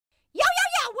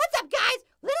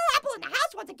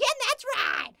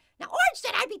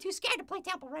too scared to play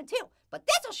Temple Run 2. But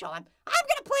this'll show him I'm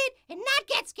gonna play it and not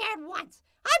get scared once.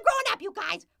 I'm growing up, you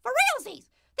guys, for realsies.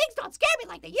 Things don't scare me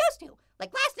like they used to.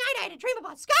 Like last night I had a dream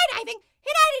about skydiving,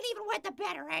 and I didn't even wet the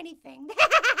bed or anything.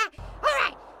 All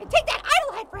right, and take that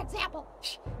idlehead for example.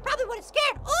 Probably would have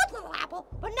scared old little Apple,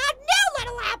 but not new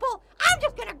little Apple. I'm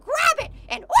just gonna grab it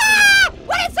and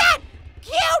what is that?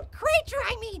 Cute creature,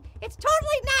 I mean. It's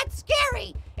totally not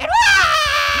scary. And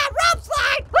rope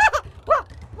slide!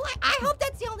 I hope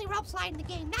that's the only rope slide in the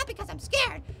game. Not because I'm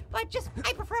scared, but just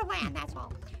I prefer land, that's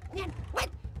all. And then what?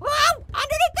 Whoa!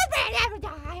 Underneath the bridge!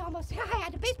 I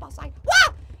had a baseball slide.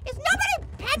 Whoa! Is nobody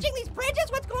patching these bridges?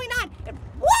 What's going on? And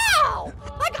whoa!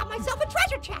 I got myself a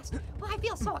treasure chest. Well, I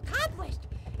feel so accomplished.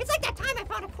 It's like that time I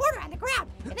found a quarter on the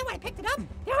ground, and then when I picked it up,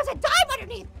 there was a dime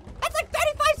underneath. That's like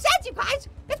 35 cents, you guys.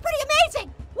 It's pretty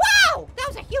amazing. Wow! That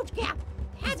was a huge gap.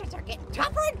 The hazards are getting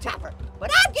tougher and tougher,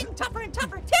 but I'm getting tougher and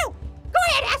tougher too. Go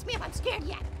ahead, ask me if I'm scared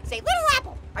yet. Say, Little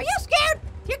Apple, are you scared?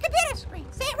 To your computer screen.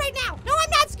 Say it right now. No, I'm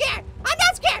not scared. I'm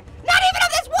not scared. Not even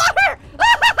of this water.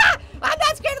 I'm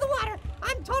not scared of the water.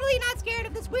 I'm totally not scared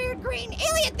of this weird green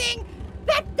alien thing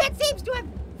that seems to have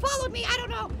followed me. I don't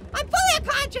know. I'm fully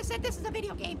unconscious that this is a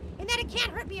video game and that it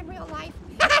can't hurt me in real life.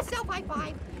 Self high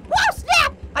five. Whoa,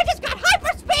 snap! I just got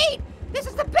hyper speed. This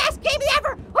is the best game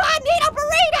ever. Oh, need a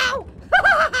burrito.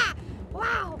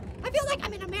 Wow. I feel like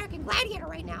I'm an American Gladiator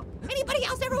right now. Anybody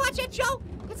else ever watch that show?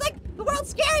 It's like the world's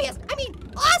scariest,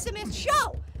 awesomest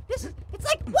show. It's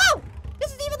like, whoa!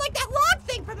 This is even like that log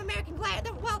thing from American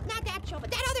Gladiator. Well, not that show,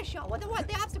 but that other show,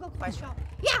 the obstacle course show.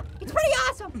 Yeah, it's pretty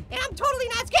awesome, and I'm totally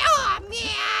not scared. Oh,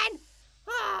 man!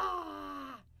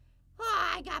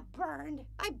 I got burned.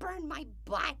 I burned my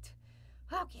butt.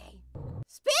 Okay.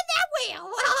 Spin that wheel!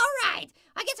 Well, all right.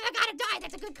 I guess if I gotta die,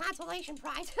 that's a good consolation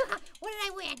prize. What did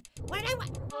I win? What did I win?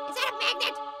 Is that a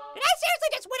magnet? Did I seriously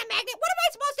just win a magnet? What am I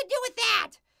supposed to do with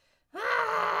that?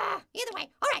 Either way.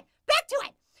 All right, back to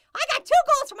it. I got 2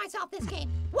 goals for myself this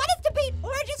game. One is to beat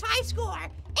Orange's high score,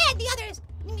 and the other is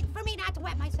for me not to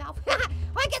wet myself. Well,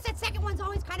 I guess that second one's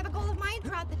always kind of a goal of mine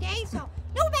throughout the day, so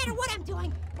no matter what I'm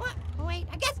doing, wait,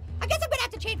 I guess I'm gonna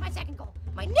have to change my second goal.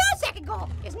 My new second goal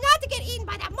is not to get eaten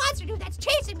by that monster dude that's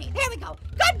chasing me. There we go.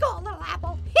 Good goal, Little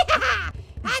Apple.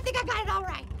 I think I got it all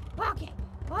right. Okay.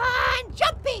 I'm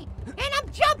jumpy, and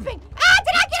I'm jumping.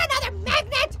 Did I get another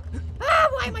magnet?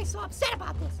 Why am I so upset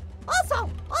about this? Also,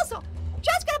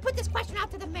 just gonna put this question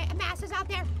out to the masses out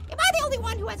there. Am I the only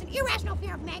one who has an irrational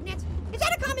fear of magnets? Is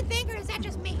that a common thing, or is that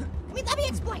just me? Let me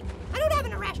explain. I don't have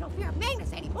an irrational fear of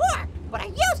magnets anymore, but I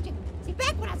used to. See,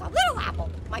 back when I was a little Apple,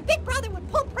 my big brother would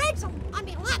pull pranks on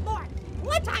me a lot more.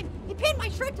 One time, he pinned my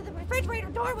shirt to the refrigerator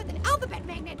door with an alphabet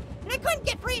magnet, and I couldn't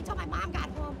get free until my mom got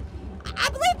home. I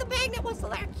believe the magnet was the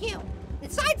letter Q.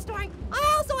 And side story,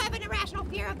 I also have an irrational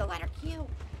fear of the letter Q.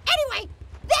 Anyway,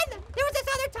 then there was this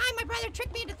other time my brother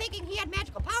tricked me into thinking he had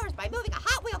magical powers by moving a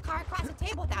Hot Wheel car across the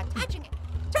table without touching it.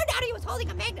 Turned out he was holding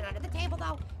a magnet under the table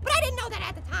though, but I didn't know that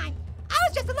at the time. I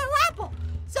was just a little Apple.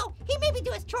 So he made me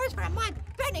do his chores for a month,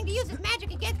 threatening to use his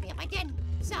magic against me if I didn't.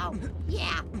 So,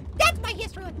 yeah, that's my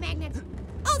history with magnets.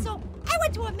 Also, I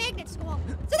went to a magnet school,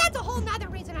 so that's a whole nother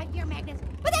reason I fear magnets.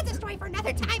 But that's a story for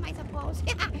another time, I suppose.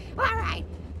 All right,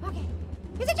 okay.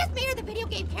 Is it just me or the video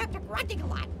game character grunting a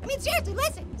lot? Seriously,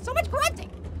 listen, so much grunting.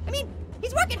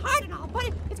 He's working hard and all,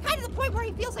 but it's kind of the point where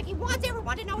he feels like he wants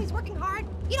everyone to know he's working hard.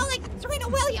 You know, like Serena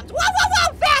Williams.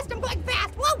 Whoa, fast, I'm going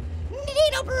fast. Whoa,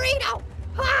 Nino Burrito.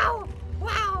 Wow.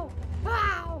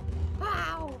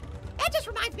 That just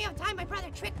reminds me of the time my brother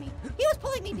tricked me. He was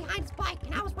pulling me behind his bike,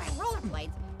 and I was wearing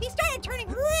rollerblades. He started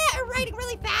riding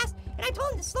really fast, and I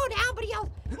told him to slow down, but he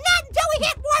yelled, "Not until we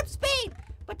hit warp speed!"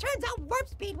 But turns out warp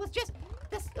speed was just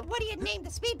what he had named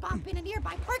the speed bump in a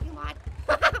nearby parking lot.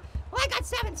 Well, I got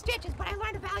 7 stitches, but I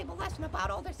learned a valuable lesson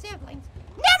about older siblings.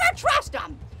 Never trust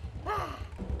them! I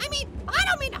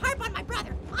don't mean to harp on my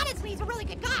brother. Honestly, he's a really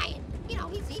good guy.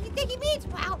 And, he means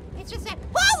well. It's just that,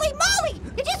 holy moly!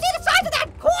 Did you see the size of that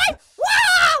coin?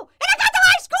 Whoa! And I got the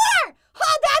high score!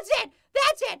 Oh, that's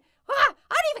it.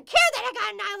 I don't even care that I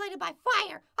got annihilated by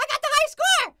fire. I got the high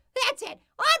score! That's it.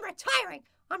 I'm retiring.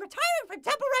 I'm retiring from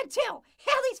Temple Run 2,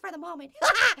 at least for the moment.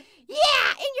 Yeah,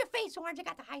 in your face, Orange, I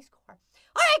got the high score.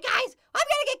 All right, guys, I'm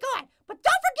gonna get going. But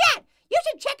don't forget, you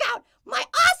should check out my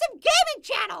awesome gaming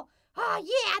channel. Oh,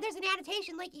 yeah, there's an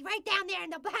annotation link right down there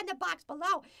in the box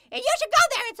below. And you should go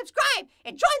there and subscribe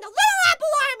and join the Little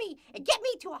Apple Army and get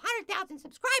me to 100,000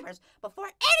 subscribers before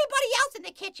anybody else in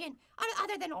the kitchen,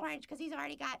 other than Orange, because he's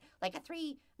already got like a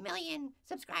 3 million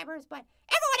subscribers, but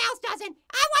everyone else doesn't.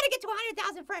 I want to get to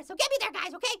 100,000 first, so get me there,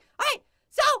 guys, okay? All right,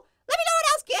 so let me know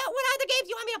what other games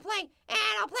you want me to play,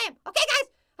 and I'll play them. Okay, guys?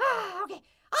 Okay,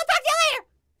 I'll talk to you later.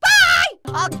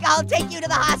 I'll take you to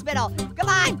the hospital. Come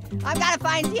on, I've got to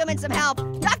find human some help.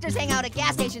 Doctors hang out at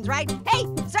gas stations, right? Hey,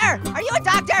 sir, are you a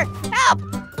doctor? Help!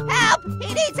 Help!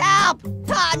 He needs help!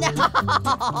 Oh, no!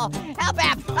 Help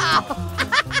him!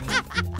 Oh.